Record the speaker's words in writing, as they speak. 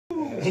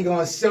He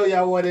gonna show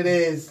y'all what it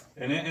is.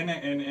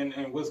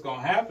 And what's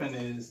gonna happen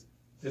is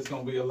it's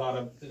gonna be a lot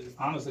of,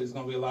 honestly, it's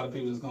gonna be a lot of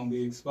people that's gonna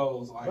be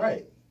exposed. Like,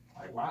 right.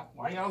 Like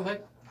why y'all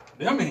let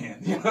them in?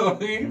 You know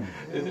what I mean?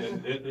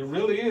 It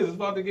really is. It's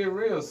about to get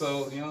real.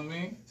 So you know what I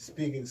mean?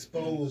 Speaking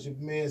exposed, your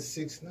man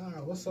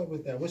 6ix9ine. What's up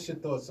with that? What's your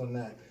thoughts on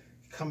that?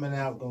 Coming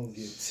out gonna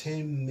get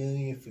 $10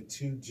 million for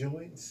 2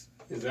 joints.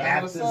 Is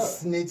that after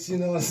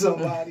snitching on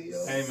somebody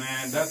else? Hey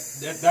man,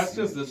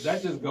 that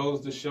just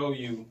goes to show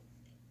you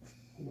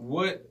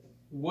what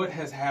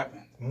has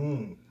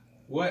happened.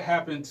 What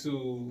happened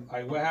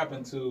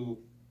to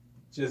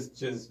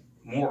just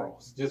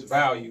morals, just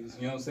values,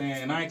 you know what I'm saying?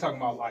 And I ain't talking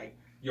about like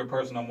your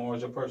personal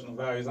morals, your personal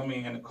values. I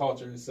mean in the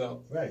culture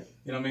itself. Right.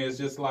 You know what I mean? It's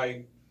just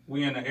like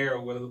we in an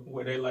era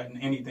where they're letting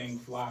anything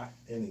fly.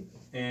 Anything.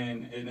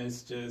 And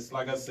it's just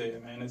like I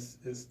said, man, this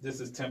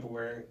is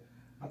temporary.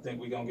 I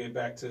think we're gonna get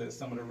back to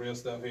some of the real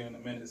stuff here in a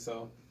minute,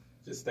 so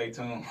just stay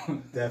tuned.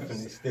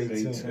 Definitely stay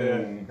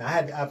tuned. Now, I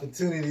had the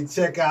opportunity to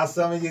check out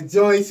some of your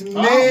joints,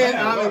 man.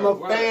 I'm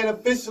a fan,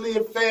 officially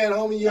a fan,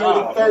 homie. You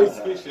heard it first.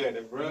 Appreciate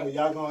it, bro.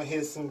 Y'all gonna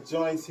hear some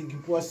joints. He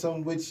brought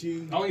some with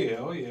you. Oh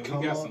yeah. We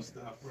got some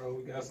stuff, bro.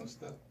 We got some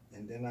stuff.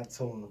 And then I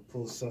told him to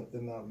pull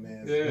something up,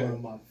 man. It's one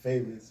of my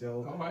favorites,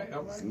 yo. All right.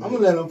 I'm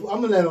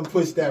gonna let him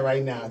push that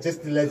right now,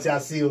 just to let y'all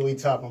see what we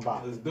talking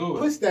about. Let's do it.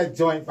 Push that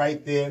joint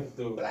right there. Let's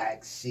do it.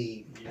 Black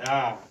Sheep.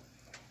 Yeah.